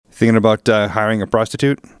Thinking about hiring a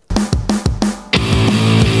prostitute?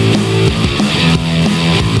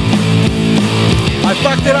 I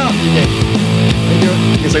fucked it up.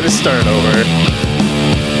 I guess I just started over.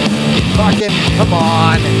 Fucking, come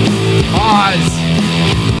on. Pause.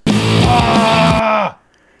 Ah!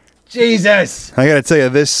 Jesus. I gotta tell you,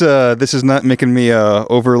 this is not making me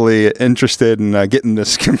overly interested in getting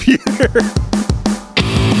this computer.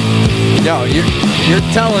 No, you're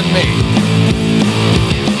telling me.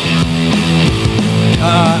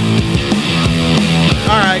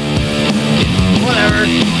 All right. Whatever.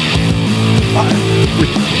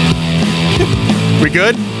 We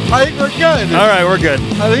good? I think we're good. All right, we're good.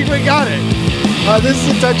 I think we got it. This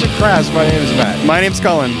is A Touch of Crass. My name is Matt. My name's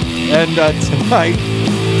Colin. And tonight,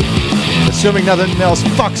 assuming nothing else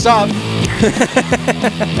fucks up,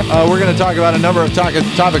 we're going to talk about a number of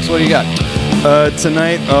topics. What do you got?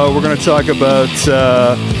 Tonight, we're going to talk about...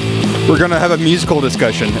 we're going to have a musical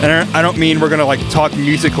discussion. And I don't mean we're going to, like, talk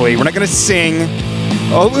musically. We're not going to sing...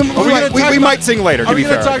 Oh, we might sing later, to be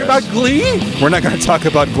fair. Are we going to talk about Glee? We're not going to talk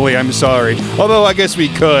about Glee, I'm sorry. Although I guess we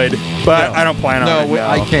could, but I don't plan on it. No,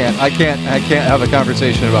 I can't have a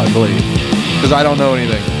conversation about Glee because I don't know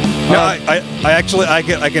anything. No, I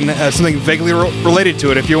can have something vaguely related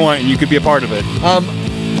to it if you want, and you could be a part of it.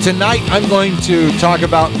 Tonight I'm going to talk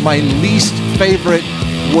about my least favorite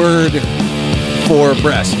word for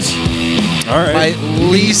breasts. All right. My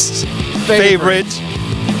least favorite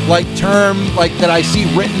like term like that I see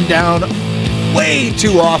written down way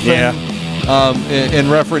too often in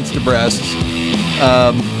reference to breasts.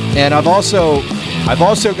 And I've also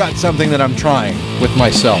got something that I'm trying with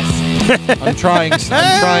myself. I'm trying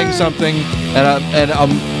something,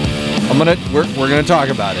 and we're gonna talk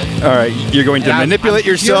about it. All right, you're going to manipulate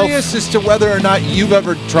yourself. I'm curious as to whether or not you've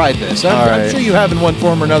ever tried this. I'm sure you have in one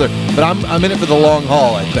form or another, but I'm in it for the long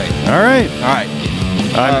haul, I think. All right.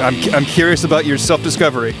 I'm curious about your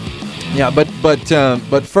self-discovery. Yeah,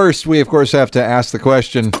 but first we of course have to ask the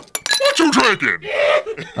question: what you drinking?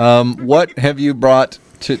 What have you brought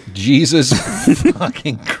to Jesus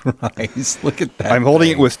fucking Christ? Look at that. I'm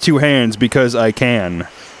holding it with two hands because I can.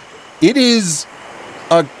 It is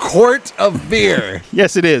a quart of beer.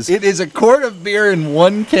 Yes, it is. It is a quart of beer in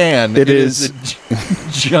one can. It is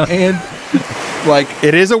a giant, like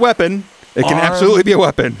it is a weapon. It can absolutely be a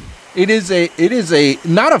weapon. It is a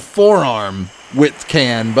not a forearm width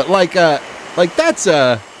can, but that's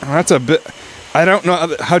a bit. I don't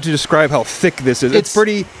know how to describe how thick this is. It's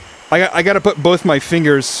pretty. I got to put both my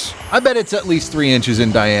fingers. I bet it's at least 3 inches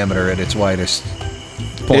in diameter at its widest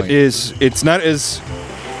point. It is. It's not as.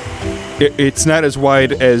 It's not as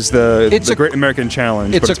wide as the Great American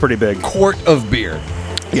Challenge, but it's pretty big. Quart of beer.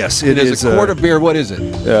 Yes, it is a quart of beer. What is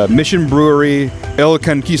it? Mission Brewery El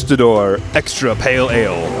Conquistador Extra Pale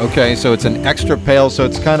Ale. Okay, so it's an extra pale. So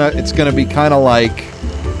it's going to be kind of like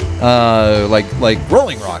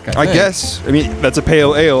Rolling Rock. I guess. I mean, that's a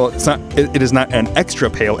pale ale. It's not. It is not an extra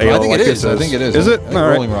pale ale. I think it is. I think it is. Is it?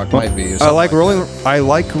 Rolling Rock might be. I like Rolling. I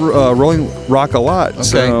like Rolling Rock a lot. Okay.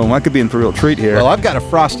 So I could be in for a real treat here. Well, I've got a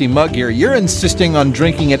frosty mug here. You're insisting on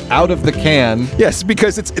drinking it out of the can. Yes,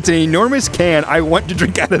 because it's an enormous can. I want to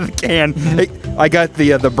drink out of the can. I got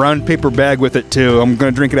the brown paper bag with it too. I'm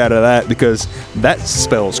going to drink it out of that because that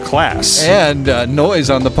spells class and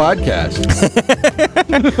noise on the podcast.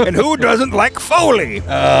 And who doesn't like Foley?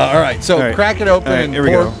 All right, so crack it open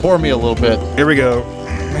and pour me a little bit. Here we go.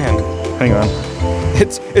 Man, hang on.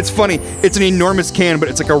 It's funny. It's an enormous can, but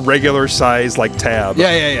it's like a regular size like tab.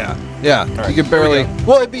 Yeah. Right, you could barely.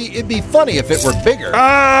 Well, it'd be funny if it were bigger.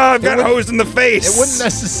 Ah, I've got hosed in the face. It wouldn't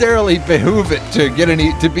necessarily behoove it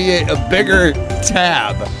to be a bigger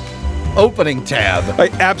tab, opening tab.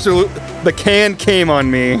 The can came on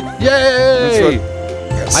me. Yay!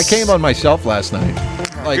 I came on myself last night.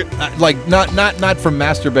 Like not from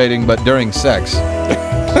masturbating, but during sex.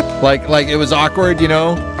 like it was awkward, you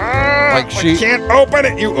know. I can't open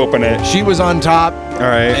it. You open it. She was on top. All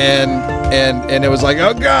right. And it was like,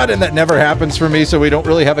 oh god, and that never happens for me. So we don't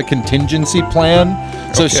really have a contingency plan.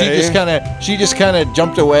 So she just kind of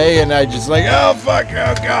jumped away, and I just like, oh fuck,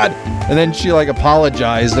 oh god. And then she like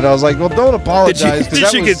apologized, and I was like, well, don't apologize.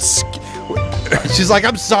 She's like,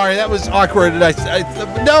 I'm sorry, that was awkward. And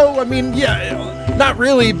yeah, not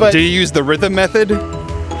really, but... Do you use the rhythm method?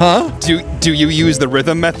 Huh? Do you use the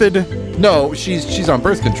rhythm method? No, she's on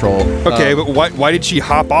birth control. Okay, but why did she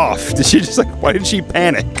hop off? Why did she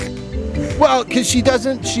panic? Well, because she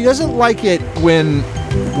doesn't like it when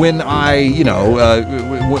I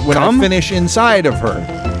when I finish inside of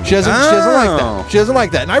her. She doesn't like that. She doesn't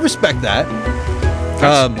like that, and I respect that.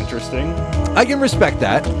 That's interesting. I can respect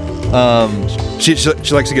that. She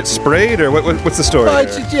likes to get sprayed, or what's the story?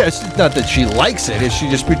 It's not that she likes it. She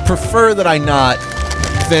just would prefer that I not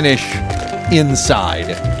finish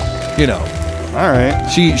inside. You know. All right.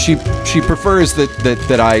 She prefers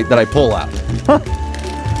that I pull out. Huh.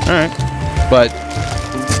 All right. But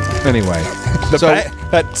anyway,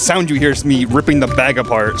 that sound you hear is me ripping the bag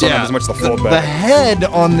apart. So not as much the full bag. The head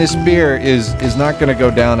on this beer is not going to go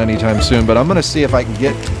down anytime soon. But I'm going to see if I can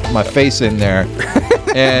get my face in there.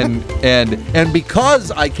 and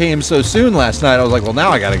because I came so soon last night, I was like, well, now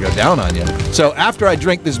I got to go down on you. So after I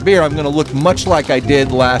drink this beer, I'm going to look much like I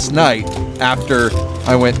did last night after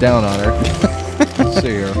I went down on her. Let's see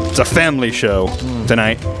here. It's a family show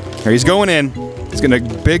tonight. Here he's going in. He's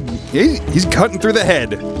he's cutting through the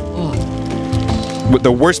head. With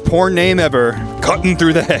the worst porn name ever, cutting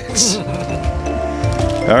through the heads.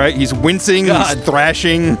 All right, he's wincing, he's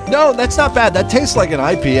thrashing. No, that's not bad. That tastes like an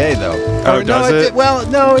IPA, though. Oh, does it? Well,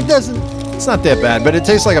 no, it doesn't. It's not that bad, but it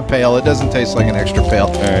tastes like a pale. It doesn't taste like an extra pale.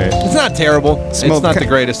 All right. It's not terrible. It's not the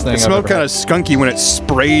greatest thing. It smelled kind of skunky when it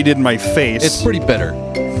sprayed in my face. It's pretty bitter.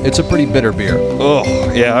 It's a pretty bitter beer. Oh,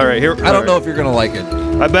 yeah, all right. Here. I don't know if you're going to like it.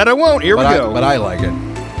 I bet I won't. Here we go. But I like it.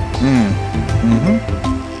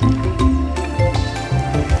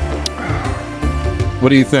 What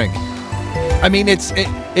do you think? I mean,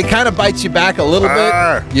 it kind of bites you back a little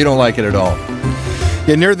bit. You don't like it at all.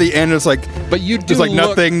 Yeah, near the end, it's like, but you do it's like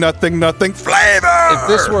nothing flavor.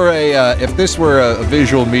 If this were a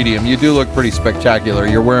visual medium, you do look pretty spectacular.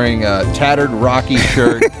 You're wearing a tattered Rocky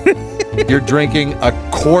shirt. You're drinking a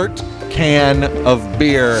quart can of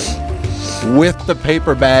beer with the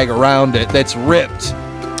paper bag around it that's ripped.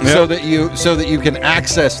 Yep. so that you can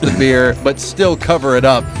access the beer but still cover it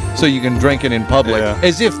up so you can drink it in public,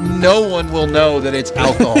 as if no one will know that it's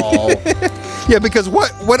alcohol. Yeah, because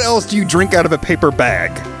what else do you drink out of a paper bag?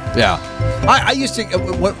 Yeah. I used to.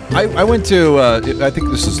 I went to. I think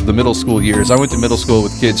this is the middle school years. I went to middle school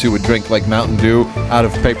with kids who would drink like Mountain Dew out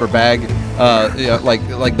of paper bag. Like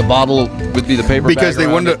the bottle would be the paper bag. Because they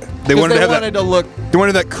wanted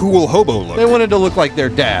that cool hobo look. They wanted to look like their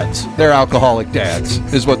dads. Their alcoholic dads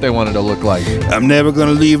is what they wanted to look like. I'm never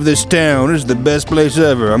gonna leave this town. This is the best place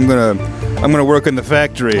ever. I'm gonna work in the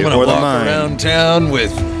factory or the mine. I'm gonna walk around town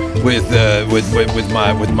with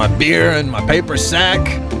my beer and my paper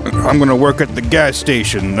sack. I'm gonna work at the gas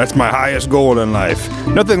station. That's my highest goal in life.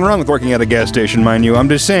 Nothing wrong with working at a gas station, mind you. I'm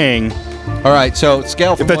just saying. All right, so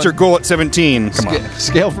scale from if that's your goal at 17, come on.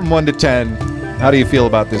 Scale from 1 to 10. How do you feel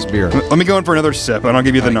about this beer? Let me go in for another sip, and I'll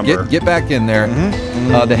give you the number. Get back in there.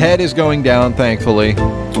 The head is going down, thankfully.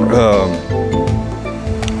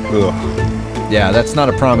 Yeah, that's not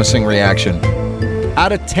a promising reaction.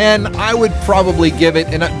 Out of 10, I would probably give it,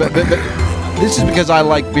 but this is because I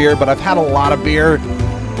like beer, but I've had a lot of beer.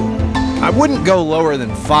 I wouldn't go lower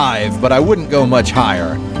than 5, but I wouldn't go much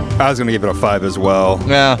higher. I was going to give it a 5 as well.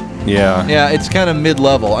 Yeah, it's kind of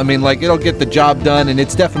mid-level. I mean, like, it'll get the job done, and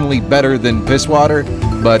it's definitely better than piss water,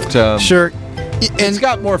 but sure. It's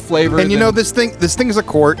got more flavor. And you know, this thing is a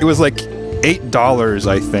quart. It was like $8,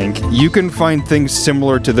 I think. You can find things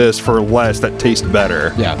similar to this for less that taste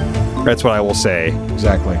better. Yeah. That's what I will say.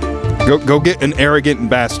 Exactly. Go get an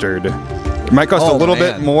Arrogant Bastard. It might cost a little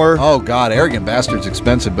bit more. Oh, God. Arrogant Bastard's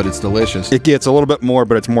expensive, but it's delicious. It gets a little bit more,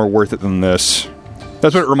 but it's more worth it than this.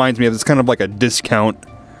 That's what it reminds me of. It's kind of like a discount.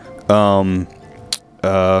 I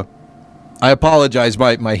apologize.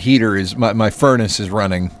 My heater is my furnace is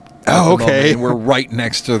running. Oh, okay. And we're right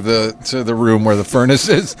next to the room where the furnace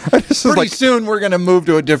is. Pretty soon we're gonna move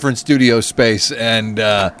to a different studio space, and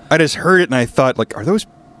I just heard it and I thought, like, are those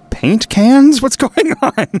paint cans? What's going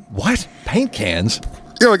on? What? Paint cans?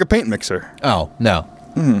 Yeah, like a paint mixer. Oh no.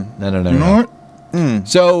 No. You know what?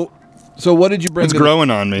 So what did you bring? It's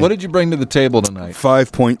growing on me. What did you bring to the table tonight?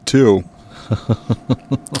 5.2.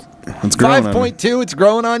 It's growing 5.2. It's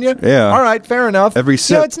growing on you. Yeah. All right. Fair enough. Every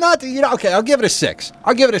sip. No, it's not. Okay. I'll give it a 6.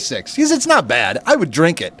 Because it's not bad. I would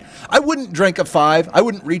drink it. I wouldn't drink a 5. I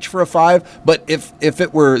wouldn't reach for a 5. But if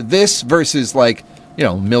it were this versus like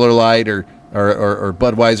Miller Lite or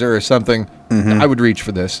Budweiser or something, I would reach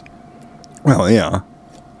for this. Well, yeah.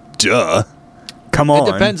 Duh. Come on.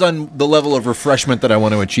 It depends on the level of refreshment that I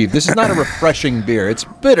want to achieve. This is not a refreshing beer. It's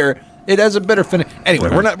bitter. It has a bitter finish. Anyway,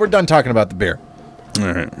 we're done talking about the beer.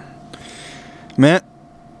 All right. Matt.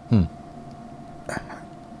 I'm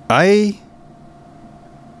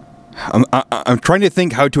trying to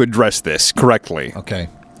think how to address this correctly. Okay.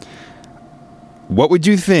 What would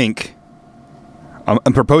you think?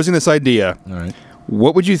 I'm proposing this idea. All right.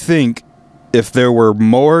 What would you think if there were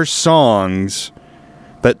more songs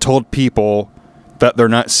that told people that they're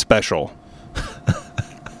not special?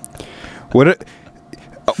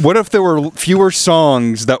 What if there were fewer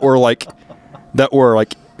songs that were like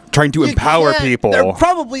trying to empower people? There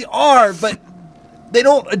probably are, but they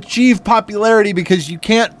don't achieve popularity because you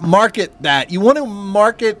can't market that. You want to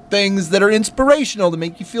market things that are inspirational to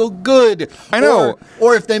make you feel good. I know.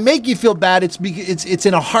 Or if they make you feel bad, it's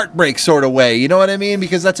in a heartbreak sort of way. You know what I mean?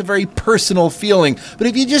 Because that's a very personal feeling. But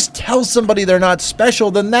if you just tell somebody they're not special,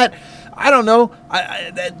 then that, I don't know,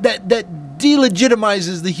 that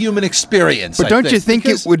delegitimizes the human experience. But don't you think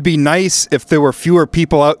it would be nice if there were fewer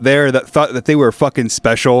people out there that thought that they were fucking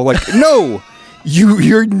special? Like, no.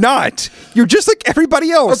 You're not. You're just like everybody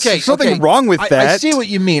else. Okay, there's nothing wrong with that. I see what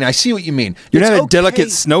you mean. You're not a delicate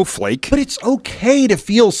snowflake. But it's okay to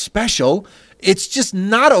feel special. It's just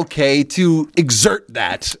not okay to exert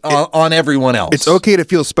that on everyone else. It's okay to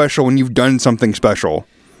feel special when you've done something special.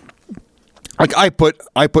 Like I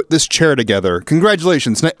put this chair together.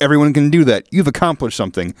 Congratulations. Not everyone can do that. You've accomplished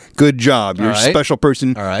something. Good job. You're a special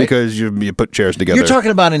person because you put chairs together. You're talking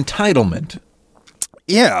about entitlement.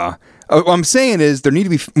 Yeah. What I'm saying is there need to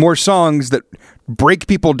be more songs that break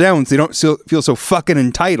people down so they don't feel so fucking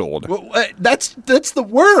entitled. Well, that's the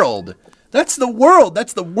world. That's the world.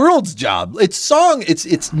 That's the world's job.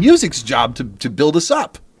 It's music's job to build us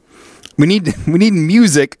up. We need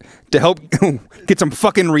music to help get some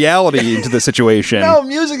fucking reality into the situation. No,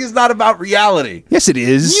 music is not about reality. Yes, it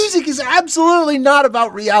is. Music is absolutely not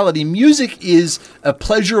about reality. Music is a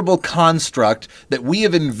pleasurable construct that we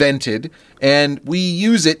have invented, and we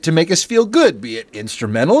use it to make us feel good, be it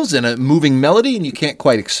instrumentals and a moving melody, and you can't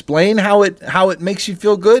quite explain how it makes you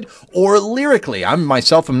feel good, or lyrically. I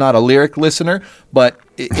myself am not a lyric listener, but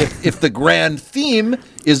if the grand theme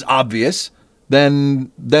is obvious,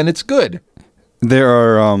 then it's good. There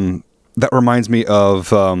are that reminds me of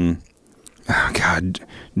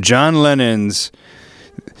John Lennon's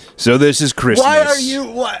 "So This Is Christmas."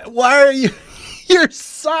 Why are you you're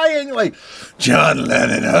sighing like John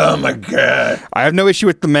Lennon? Oh my God. I have no issue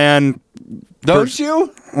with the man. Don't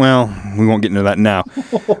you? Well, we won't get into that now.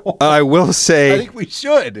 I will say... I think we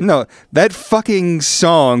should. No, that fucking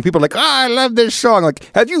song, people are like, I love this song. Like,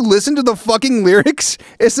 have you listened to the fucking lyrics?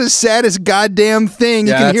 It's the saddest goddamn thing.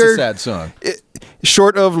 Yeah, you can hear a sad song.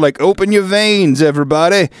 Short of, like, open your veins,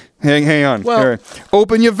 everybody. Hang on. Well,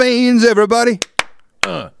 open your veins, everybody.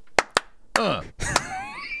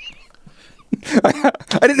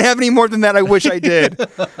 I didn't have any more than that. I wish I did.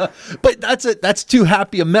 But that's too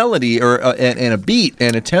happy a melody or and a beat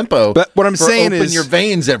and a tempo. But what I'm saying is, open your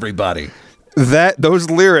veins, everybody.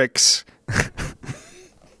 Those lyrics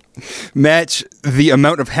match the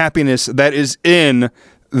amount of happiness that is in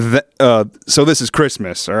So This Is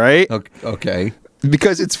Christmas. All right. Okay.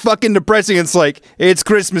 Because it's fucking depressing. It's like, it's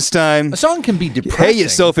Christmas time. A song can be depressing. Hey, you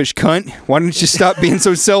selfish cunt. Why don't you stop being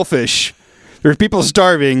so selfish? There's people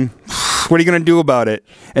starving. What are you going to do about it?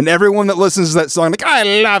 And everyone that listens to that song, like,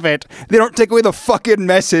 I love it. They don't take away the fucking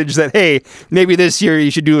message that, hey, maybe this year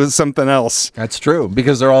you should do something else. That's true,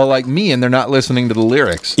 because they're all like me and they're not listening to the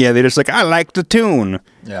lyrics. Yeah, they're just like, I like the tune.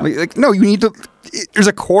 Yeah. Like, no, you need to... There's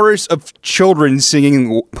a chorus of children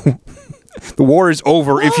singing, the war is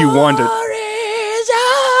over if you want it. War is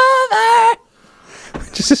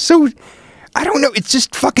over. Just so... I don't know. It's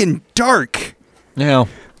just fucking dark. Yeah.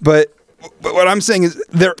 But what I'm saying is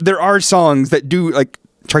there are songs that do like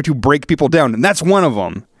try to break people down, and that's one of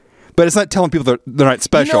them. But it's not telling people they're not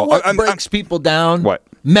special. You know what breaks people down? What?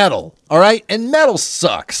 Metal. All right, and metal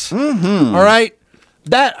sucks. Mm-hmm. All right.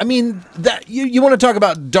 You want to talk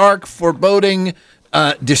about dark, foreboding,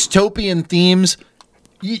 dystopian themes?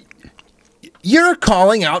 You're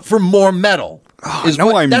calling out for more metal.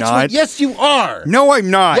 I'm not. Yes, you are. No, I'm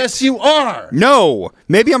not. Yes, you are. No.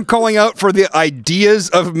 Maybe I'm calling out for the ideas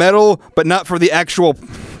of metal, but not for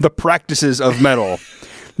the practices of metal.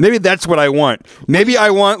 Maybe that's what I want. Maybe I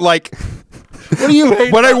want, like... What do you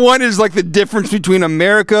hate? What I want is, like, the difference between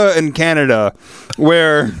America and Canada,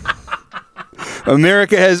 where...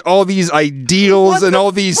 America has all these ideals and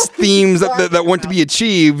all these themes that want to be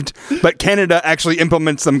achieved, but Canada actually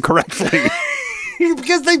implements them correctly.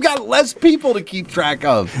 Because they've got less people to keep track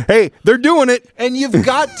of. Hey, they're doing it. And you've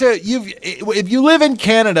got to, if you live in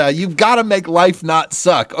Canada, you've got to make life not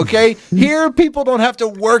suck, okay? Here, people don't have to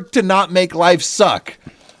work to not make life suck,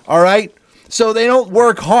 all right? So they don't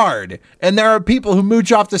work hard. And there are people who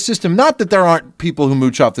mooch off the system. Not that there aren't people who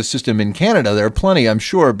mooch off the system in Canada. There are plenty, I'm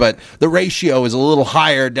sure. But the ratio is a little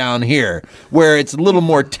higher down here, where it's a little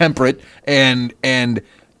more temperate and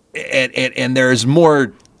there's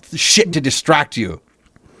more shit to distract you,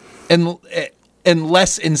 and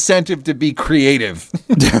less incentive to be creative.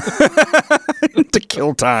 to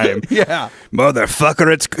kill time. Yeah.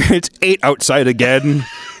 Motherfucker, it's 8 outside again.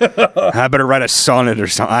 I better write a sonnet or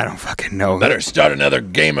something. I don't fucking know. Better start another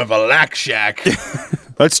game of Alack Shack.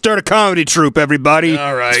 Let's start a comedy troupe, everybody.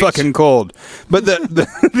 All right. It's fucking cold. But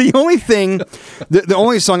the only thing, the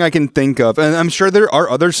only song I can think of, and I'm sure there are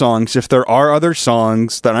other songs. If there are other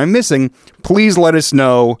songs that I'm missing, please let us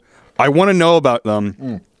know. I want to know about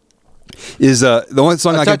them. Is the only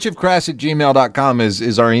song I can... touchofcrass@gmail.com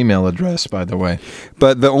is our email address, by the way.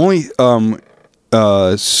 But the only song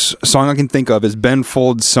I can think of is Ben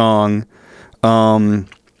Folds' song,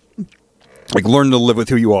 like "Learn to Live with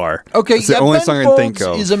Who You Are." Okay, it's the only song I can think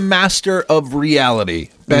of. Is a master of reality,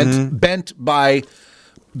 bent by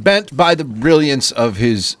the brilliance of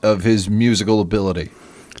his musical ability.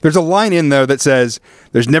 There's a line in there that says,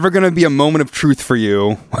 "There's never going to be a moment of truth for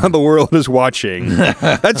you while the world is watching."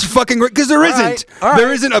 That's fucking great, because there isn't.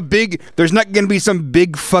 There isn't a big. There's not going to be some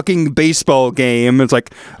big fucking baseball game. It's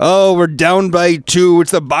like, oh, we're down by 2. It's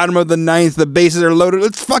the bottom of the 9th. The bases are loaded.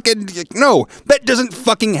 It's fucking no. That doesn't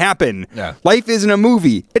fucking happen. Yeah. Life isn't a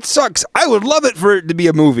movie. It sucks. I would love it for it to be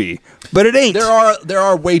a movie, but it ain't. There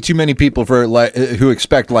are way too many people who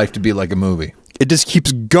expect life to be like a movie. It just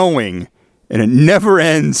keeps going. And it never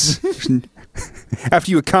ends.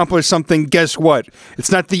 After you accomplish something, guess what?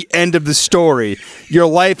 It's not the end of the story. Your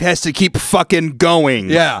life has to keep fucking going.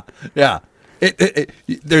 Yeah, yeah.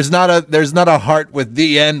 There's not a heart with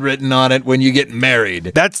the end written on it when you get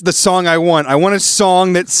married. That's the song I want. I want a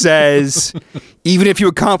song that says, even if you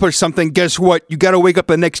accomplish something, guess what? You got to wake up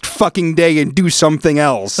the next fucking day and do something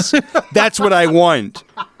else. That's what I want.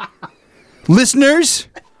 Listeners?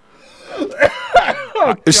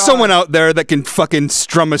 There's someone out there that can fucking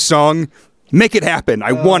strum a song. Make it happen.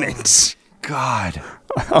 I want it. God.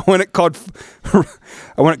 I want it called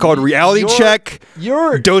Reality Check.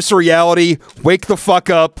 Dose of Reality. Wake the fuck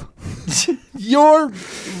up. Your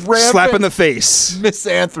slap in the face.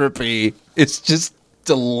 Misanthropy. It's just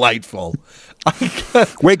delightful.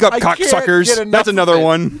 Wake up, cocksuckers. That's another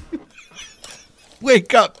one.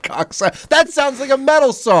 Wake up, cocksucker. That sounds like a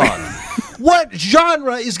metal song. What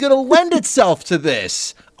genre is going to lend itself to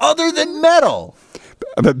this other than metal?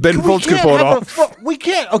 But Ben Folds could pull it off. We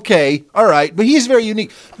can't. Okay, all right, but he's very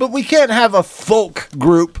unique. But we can't have a folk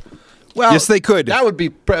group. Well, yes, they could. That'd be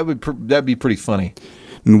pretty funny.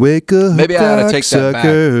 Wake up, maybe I ought to take that back.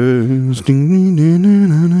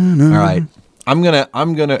 All right, I'm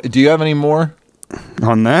gonna. Do you have any more?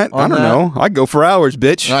 On that? I don't know. I go for hours,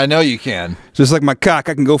 bitch. I know you can. Just like my cock,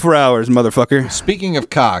 I can go for hours, motherfucker. Speaking of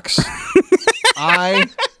cocks, I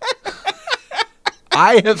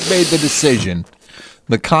have made the decision,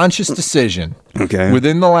 the conscious decision,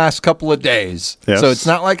 within the last couple of days. Yes. So it's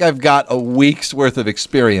not like I've got a week's worth of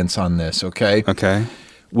experience on this, okay? Okay.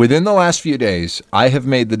 Within the last few days, I have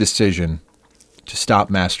made the decision to stop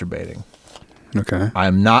masturbating. Okay.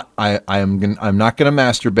 I'm not going to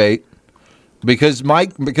masturbate. Because my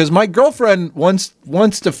girlfriend wants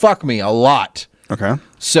to fuck me a lot. Okay.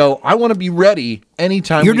 So I want to be ready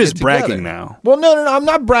anytime. You're just bragging now. Well, no, I'm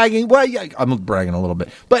not bragging. Well, yeah, I'm bragging a little bit,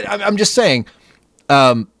 but I'm just saying.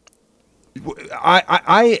 If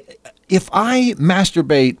I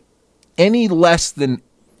masturbate any less than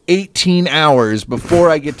 18 hours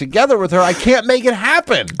before I get together with her, I can't make it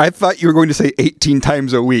happen. I thought you were going to say 18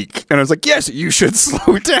 times a week, and I was like, yes, you should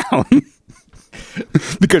slow down.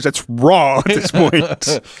 Because that's raw at this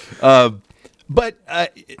point. But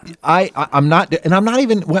I'm not, and I'm not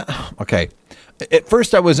even, well, okay. At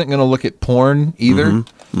first I wasn't going to look at porn either,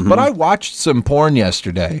 but I watched some porn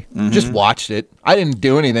yesterday. Just watched it. I didn't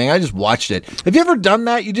do anything. I just watched it. Have you ever done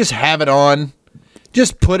that? You just have it on.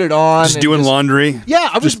 Just put it on. Just doing laundry. Yeah,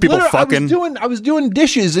 I was just people fucking. I was doing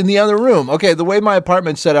dishes in the other room. Okay, the way my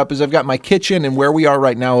apartment's set up is I've got my kitchen, and where we are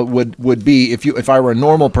right now would be if I were a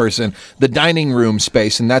normal person, the dining room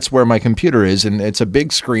space, and that's where my computer is, and it's a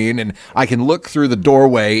big screen, and I can look through the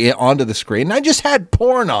doorway onto the screen. And I just had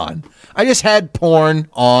porn on.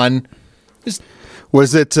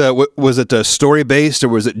 Was it story based, or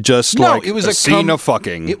was it just it was a scene of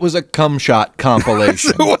fucking? It was a cum shot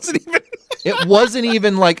compilation. So it wasn't even. It wasn't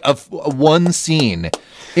even like a one scene.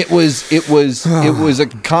 It was a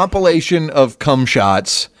compilation of cum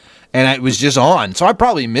shots, and it was just on. So I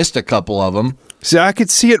probably missed a couple of them. See, I could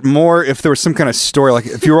see it more if there was some kind of story. Like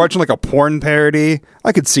if you were watching like a porn parody,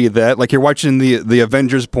 I could see that. Like you're watching the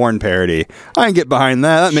Avengers porn parody. I can get behind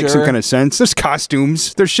that. That makes some kind of sense. There's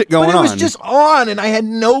costumes. There's shit going on. But it was just on, and I had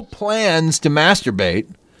no plans to masturbate.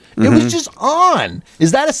 It was just on.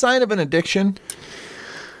 Is that a sign of an addiction?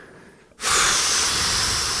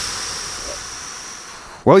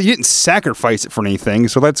 Well, you didn't sacrifice it for anything,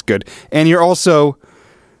 so that's good. And you're also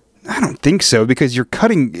I don't think so, because you're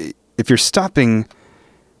cutting. If you're stopping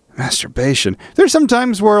masturbation, there's some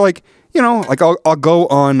times where, like, you know, like I'll go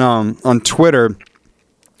on Twitter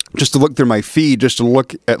just to look through my feed, just to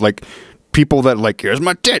look at like people that like, here's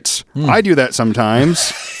my tits. I do that sometimes.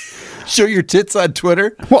 Show your tits on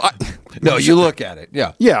Twitter? Well, no, you look at it.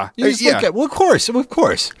 Yeah. Yeah. You just look at. Well, of course.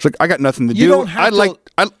 It's like, I got nothing to do. You don't have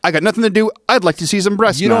I got nothing to do. I'd like to see some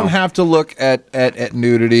breasts. You don't have to look at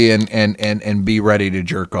nudity and be ready to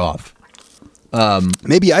jerk off.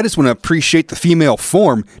 Maybe I just want to appreciate the female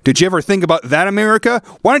form. Did you ever think about that, America?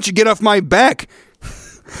 Why don't you get off my back?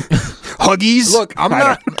 Huggies? Look, I'm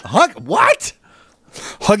not... What?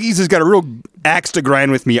 Huggies has got a real axe to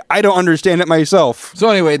grind with me. I don't understand it myself. So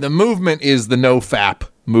anyway, the movement is the NoFap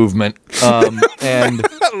movement, and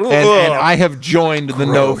I have joined the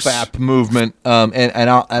NoFap movement, and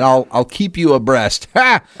I'll keep you abreast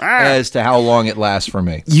as to how long it lasts for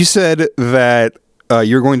me. You said that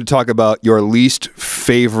you're going to talk about your least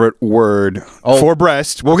favorite word for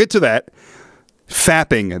breast. We'll get to that.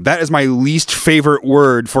 Fapping. That is my least favorite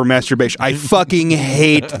word for masturbation. I fucking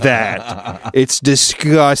hate that. It's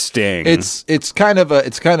disgusting. It's kind of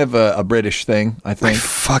a British thing, I think. I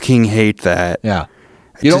fucking hate that. Yeah.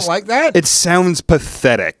 You don't like that? It sounds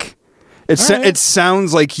pathetic. It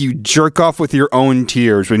sounds like you jerk off with your own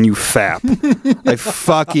tears when you fap. I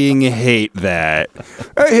fucking hate that.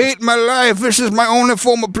 I hate my life. This is my only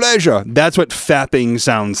form of pleasure. That's what fapping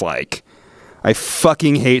sounds like. I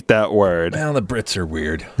fucking hate that word. Well, the Brits are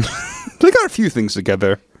weird. They got a few things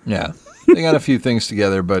together. Yeah, they got a few things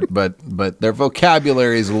together, but their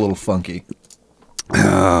vocabulary is a little funky.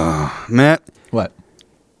 Matt, what?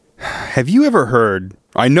 Have you ever heard?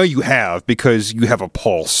 I know you have, because you have a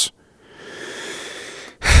pulse.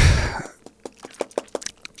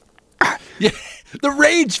 Yeah. The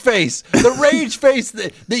rage face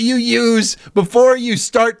that you use before you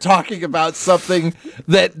start talking about something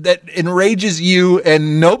that enrages you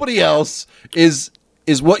and nobody else is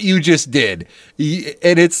what you just did,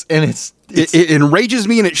 and it enrages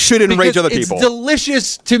me, and it should enrage other people. It's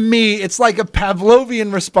delicious to me. It's like a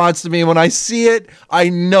Pavlovian response to me. When I see it, I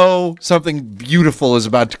know something beautiful is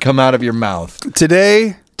about to come out of your mouth.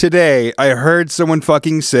 Today, I heard someone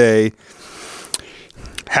fucking say,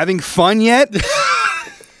 "Having fun yet?"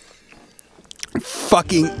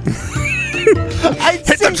 Fucking hit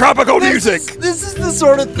the tropical music. This is the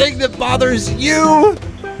sort of thing that bothers you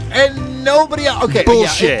and nobody else. Okay,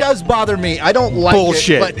 bullshit. Yeah, it does bother me. I don't like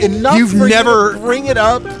bullshit. It, but enough you to bring it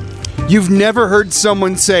up. You've never heard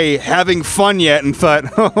someone say "having fun yet" and thought,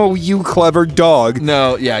 "Oh, you clever dog."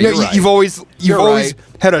 No, yeah, you're right. You've always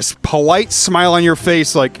had a polite smile on your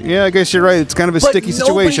face, like, "Yeah, I guess you're right. It's kind of a sticky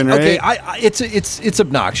situation, right?" Okay, it's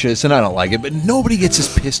obnoxious and I don't like it, but nobody gets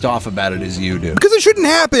as pissed off about it as you do. Because it shouldn't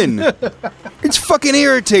happen. It's fucking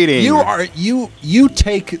irritating. You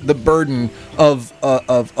take the burden of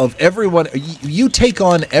everyone. You take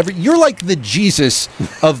on You're like the Jesus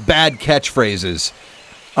of bad catchphrases.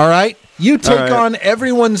 All right, you take on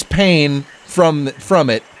everyone's pain from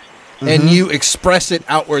it, and you express it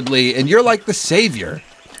outwardly, and you're like the savior.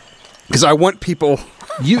 Because I want people,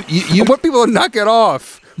 I want people to knock it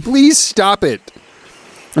off. Please stop it.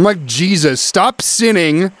 I'm like, Jesus, stop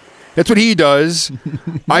sinning. That's what he does.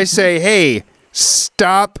 I say, hey,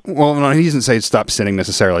 stop. Well, no, he doesn't say stop sinning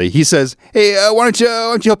necessarily. He says, hey, why don't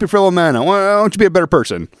you help your fellow man? Why don't you be a better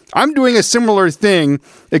person? I'm doing a similar thing,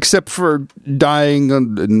 except for dying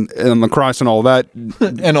on the cross and all that.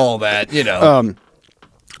 And all that, you know.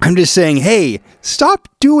 I'm just saying, hey, stop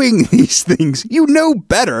doing these things. You know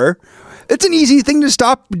better. It's an easy thing to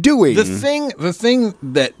stop doing. The thing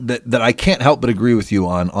that I can't help but agree with you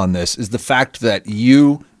on this is the fact that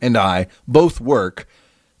you and I both work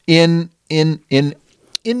in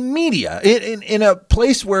media, in a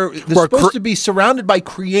place where they're supposed to be surrounded by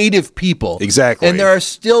creative people. Exactly. And there are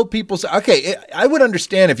still people. Okay, I would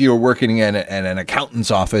understand if you were working in an accountant's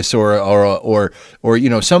office or you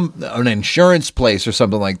know, an insurance place or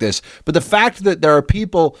something like this. But the fact that there are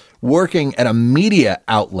people working at a media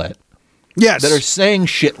outlet, yes, that are saying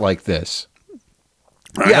shit like this.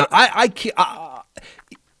 Yeah,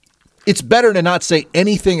 it's better to not say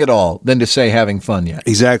anything at all than to say having fun yet.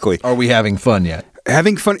 Exactly. Are we having fun yet?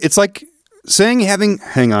 Having fun. It's like saying having.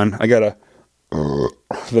 Hang on, I gotta.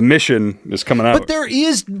 The mission is coming out. But there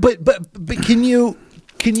is. But can you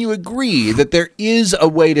agree that there is a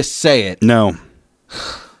way to say it? No,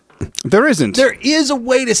 there isn't. There is a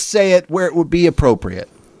way to say it where it would be appropriate,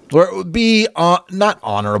 where it would be not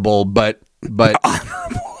honorable, but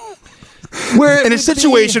honorable. Where in a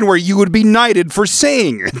situation where you would be knighted for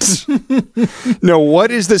saying it. No, what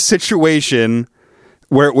is the situation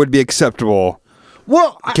where it would be acceptable?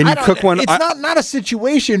 Well, can you cook one? It's not a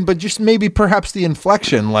situation, but just maybe perhaps the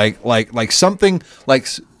inflection, like something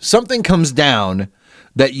comes down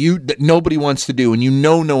that nobody wants to do, and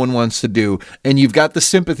no one wants to do, and you've got the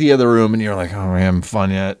sympathy of the room, and you're like, oh, I haven't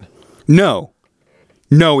fun yet. No,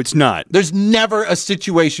 it's not. There's never a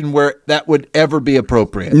situation where that would ever be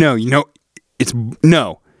appropriate. No, it's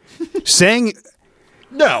no. Saying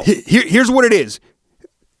no. Here's what it is.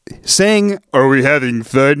 Saying, "Are we having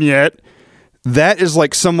fun yet?" That is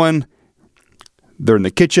like someone. They're in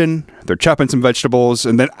the kitchen. They're chopping some vegetables,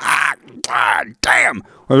 and then damn!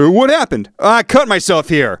 What happened? I cut myself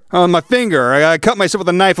here on my finger. I cut myself with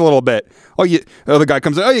a knife a little bit. The guy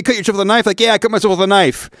comes in. Oh, you cut yourself with a knife? Like, yeah, I cut myself with a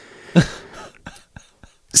knife.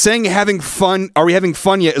 Saying having fun, are we having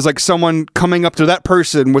fun yet, is like someone coming up to that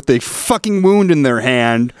person with a fucking wound in their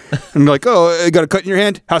hand and like, oh, you got a cut in your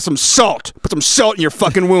hand? Have some salt. Put some salt in your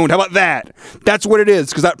fucking wound. How about that? That's what it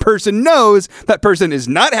is, because that person knows that person is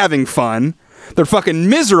not having fun. They're fucking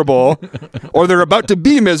miserable, or they're about to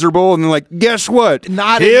be miserable, and they're like, guess what?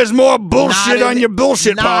 Here's more bullshit on your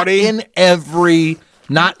bullshit party.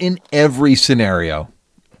 Not in every scenario.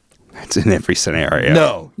 It's in every scenario.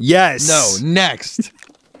 No. Yes. No. Next.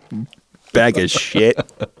 Bag of shit.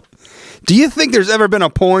 Do you think there's ever been a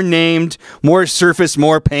porn named More Surface,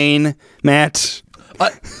 More Pain, Matt?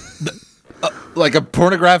 Like a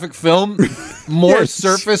pornographic film? More Yes.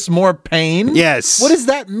 surface, more pain? Yes. What does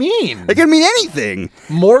that mean? It can mean anything.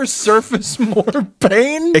 More surface, more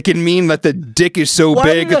pain? It can mean that the dick is so Why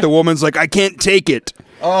big did that the woman's like, I can't take it.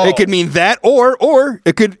 Oh. It could mean that, or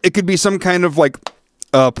it could be some kind of like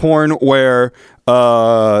porn where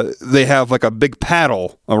they have like a big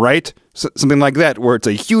paddle, all right? Something like that, where it's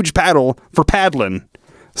a huge paddle for paddling.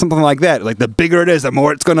 Something like that. Like the bigger it is, the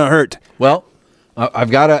more it's gonna hurt. Well,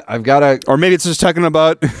 I've got to. Or maybe it's just talking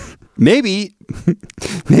about. Maybe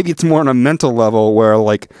it's more on a mental level where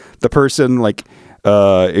like the person like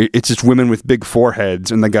it's just women with big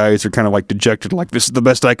foreheads, and the guys are kind of like dejected, like this is the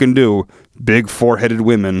best I can do. Big foreheaded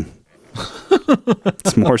women.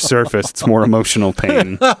 It's more surface. It's more emotional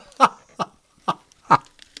pain.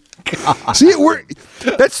 See,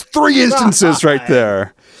 that's 3 instances right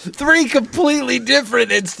there. 3 completely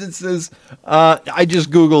different instances. I just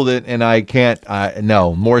Googled it, and I can't.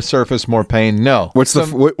 No, more surface, more pain. No. What's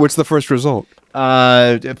the first result?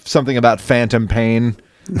 Something about phantom pain.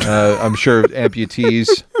 I'm sure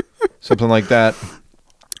amputees, something like that.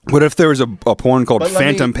 What if there was a porn called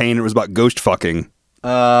Phantom Pain? It was about ghost fucking.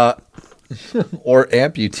 Or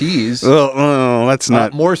amputees. Oh, that's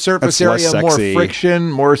not. More surface area, more friction.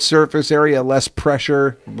 More surface area, less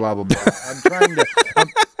pressure. Blah blah blah.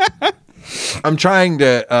 I'm trying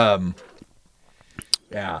to.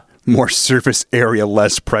 Yeah. More surface area,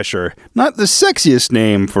 less pressure. Not the sexiest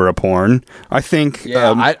name for a porn. I think.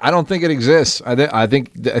 Yeah, I don't think it exists. I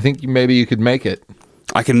think maybe you could make it.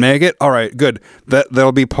 I can make it. All right, good.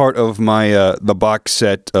 That'll be part of my the box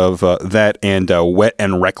set of that and Wet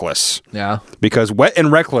and Reckless. Yeah. Because Wet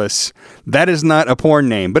and Reckless, that is not a porn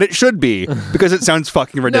name, but it should be because it sounds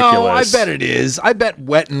fucking ridiculous. No, I bet it is. I bet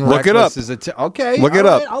Wet and Look Reckless it up. is okay. Look it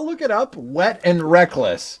up. I'll look it up. Wet and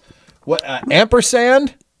Reckless. What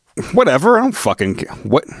ampersand? Whatever. I don't fucking care.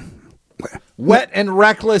 What? Wet and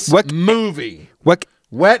Reckless movie.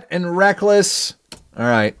 Wet and Reckless. All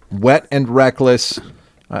right. Wet and Reckless.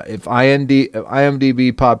 If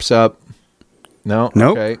IMDb pops up, no.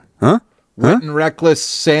 Nope. Okay. Huh? Wet and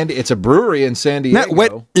Reckless, it's a brewery in San Diego. Not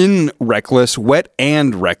Wet in Reckless. Wet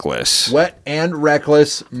and Reckless. Wet and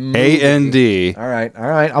Reckless movie. A-N-D. All right.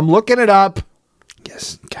 I'm looking it up.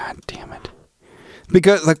 Yes. God damn it.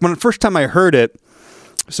 Because like when the first time I heard it,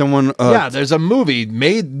 someone. There's a movie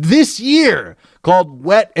made this year called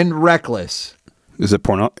Wet and Reckless. Is it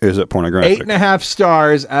porno? Is it pornographic? 8.5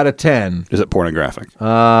 stars out of 10. Is it pornographic?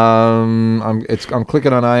 I'm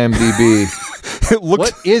clicking on IMDb.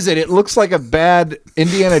 What is it? It looks like a bad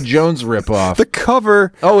Indiana Jones ripoff. The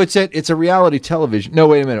cover. Oh, it's a reality television. No,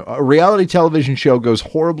 wait a minute. A reality television show goes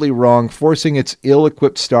horribly wrong, forcing its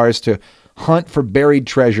ill-equipped stars to hunt for buried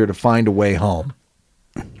treasure to find a way home.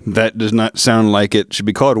 That does not sound like it should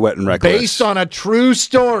be called Wet and Reckless. Based on a true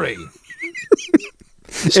story.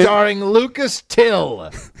 Starring Lucas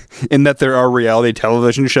Till. In that there are reality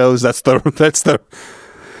television shows. That's the.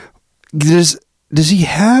 Does he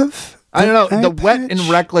have? I don't know. The Wet and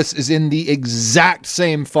Reckless is in the exact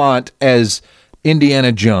same font as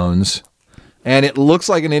Indiana Jones, and it looks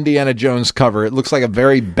like an Indiana Jones cover. It looks like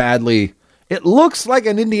It looks like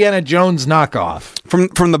an Indiana Jones knockoff.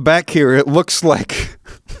 From the back here, it looks like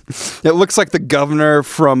the governor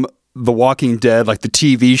from The Walking Dead, like the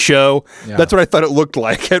TV show. Yeah. That's what I thought it looked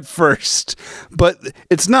like at first. But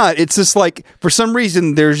it's not. It's just like, for some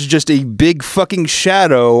reason, there's just a big fucking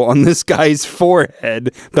shadow on this guy's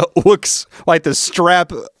forehead that looks like the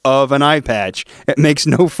strap of an eye patch. It makes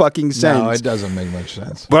no fucking sense. No, it doesn't make much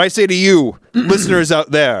sense. But I say to you, listeners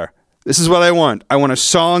out there, this is what I want. I want a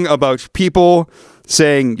song about people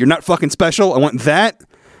saying, you're not fucking special. I want that.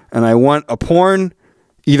 And I want a porn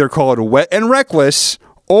either called Wet and Reckless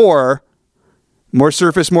or More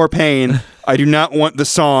Surface, More Pain. I do not want the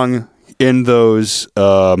song in those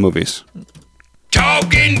movies.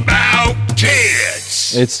 Talking about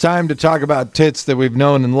tits. It's time to talk about tits that we've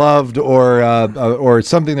known and loved, or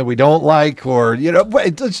something that we don't like, or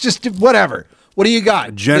let's just do whatever. What do you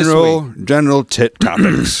got? General tit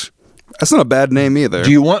topics. That's not a bad name either.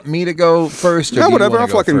 Do you want me to go first? Or No, do you whatever. wanna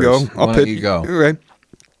I'll fucking go. first? I'll Why pick. don't you go. Okay.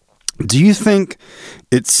 Do you think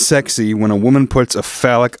it's sexy when a woman puts a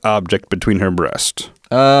phallic object between her breast?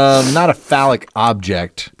 Not a phallic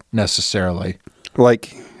object necessarily.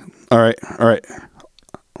 Like, all right.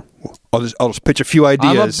 I'll just pitch a few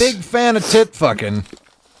ideas. I'm a big fan of tit fucking.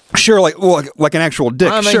 Sure, like an actual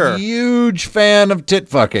dick. I'm sure. a huge fan of tit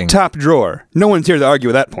fucking. Top drawer. No one's here to argue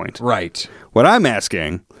with that point. Right. What I'm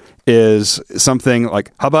asking is something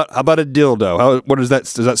like, how about a dildo? What does that?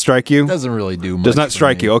 Does that strike you? Doesn't really do much. Does not for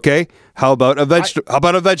strike me. you. Okay. How about a vegetable? How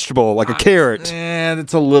about a vegetable like a carrot,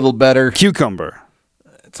 That's a little better. cucumber?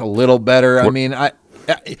 It's a little better. I mean,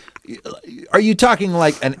 are you talking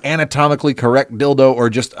like an anatomically correct dildo, or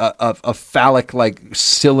just a phallic like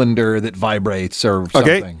cylinder that vibrates or something?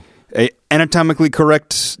 Okay. A anatomically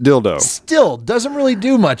correct dildo. Still doesn't really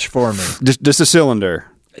do much for me. Just a cylinder.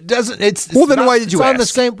 It doesn't. It's Well, then not- why did you it's on the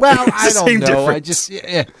ask? same? Well, It's I the don't same know. I difference. just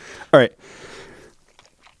yeah. All right.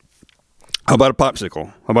 How about a popsicle?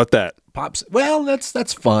 How about that? Pops. Well,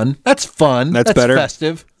 that's fun. That's fun. That's better.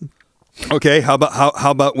 Festive. Okay. How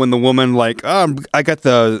about when the woman I got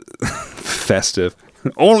the festive.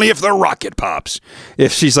 Only if the rocket pops.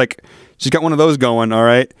 If she's got one of those going. All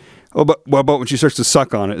right. Oh, but what about when she starts to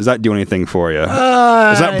suck on it? Does that do anything for you? It's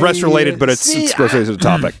not breast related, but it's close to the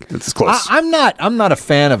topic. It's close. I'm not a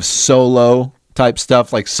fan of solo type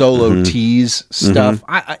stuff, like solo tease stuff.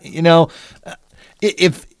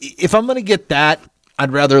 If I'm gonna get that,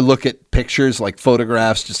 I'd rather look at pictures, like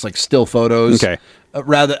photographs, just like still photos. Okay.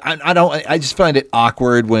 I just find it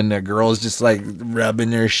awkward when a girl's just like rubbing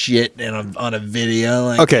their shit on a video.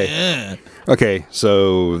 Like, Okay. eh. Okay,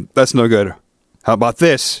 so that's no good. How about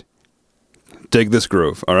this? Dig this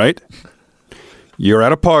groove, all right? You're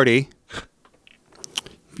at a party.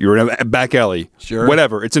 You're in a back alley. Sure.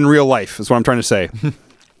 Whatever. It's in real life, is what I'm trying to say.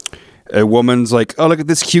 A woman's like, oh, look at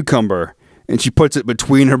this cucumber. And she puts it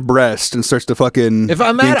between her breast and starts to fucking If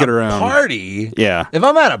I'm yank at it a around. party, Yeah. If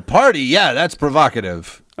I'm at a party, yeah, that's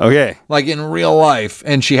provocative. Okay. Like in real life,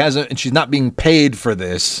 and she's not being paid for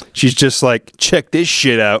this. She's just like, check this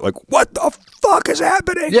shit out. Like, what the fuck is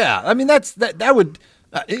happening? Yeah, I mean that would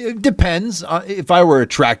it depends. If I were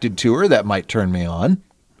attracted to her, that might turn me on.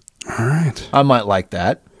 All right. I might like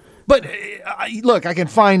that. But look, I can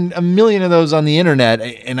find a million of those on the internet,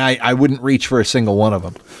 and I wouldn't reach for a single one of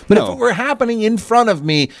them. But No. if it were happening in front of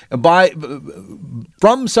me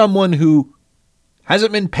from someone who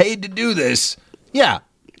hasn't been paid to do this, yeah,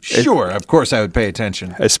 sure, of course I would pay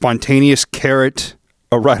attention. A spontaneous carrot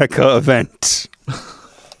erotica event.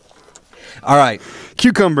 All right.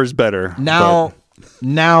 Cucumber's better. Now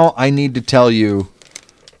I need to tell you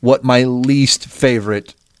what my least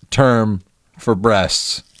favorite term for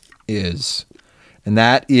breasts is. And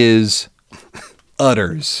that is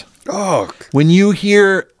udders. Oh, When you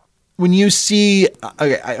see,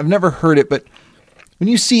 I've never heard it, but when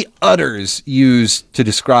you see udders used to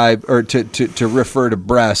describe or to refer to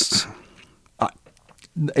breasts,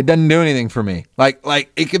 it doesn't do anything for me. Like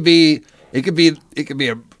it could be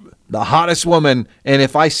the hottest woman, and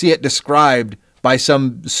if I see it described by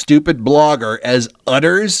some stupid blogger as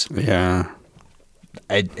udders, yeah.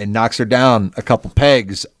 it knocks her down a couple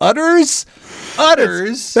pegs. Udders.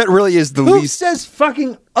 That really is the Who least. says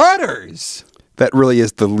fucking udders? That really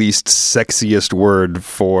is the least sexiest word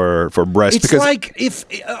for breast. It's like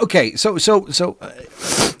so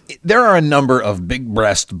there are a number of big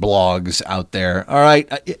breast blogs out there. All right,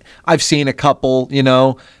 I've seen a couple,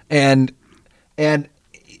 and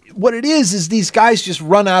what it is these guys just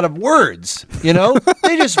run out of words. They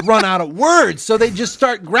just run out of words, so they just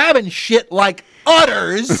start grabbing shit like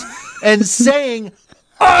udders and saying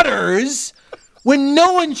udders when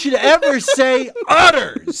no one should ever say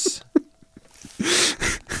udders.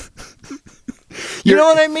 You know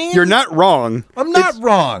what I mean? You're not wrong. I'm not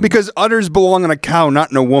wrong. Because udders belong on a cow,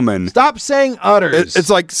 not in a woman. Stop saying udders. It's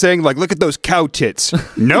like saying, like, look at those cow tits.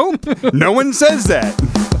 Nope. No one says that.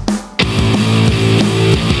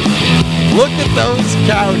 Look at those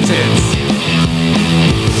cow tits.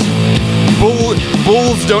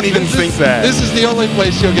 Bulls don't even think that. This is the only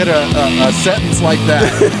place you'll get a sentence like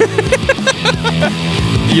that.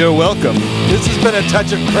 You're welcome. This has been A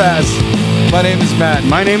Touch of Crass. My name is Matt.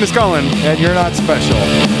 My name is Colin. And you're not special.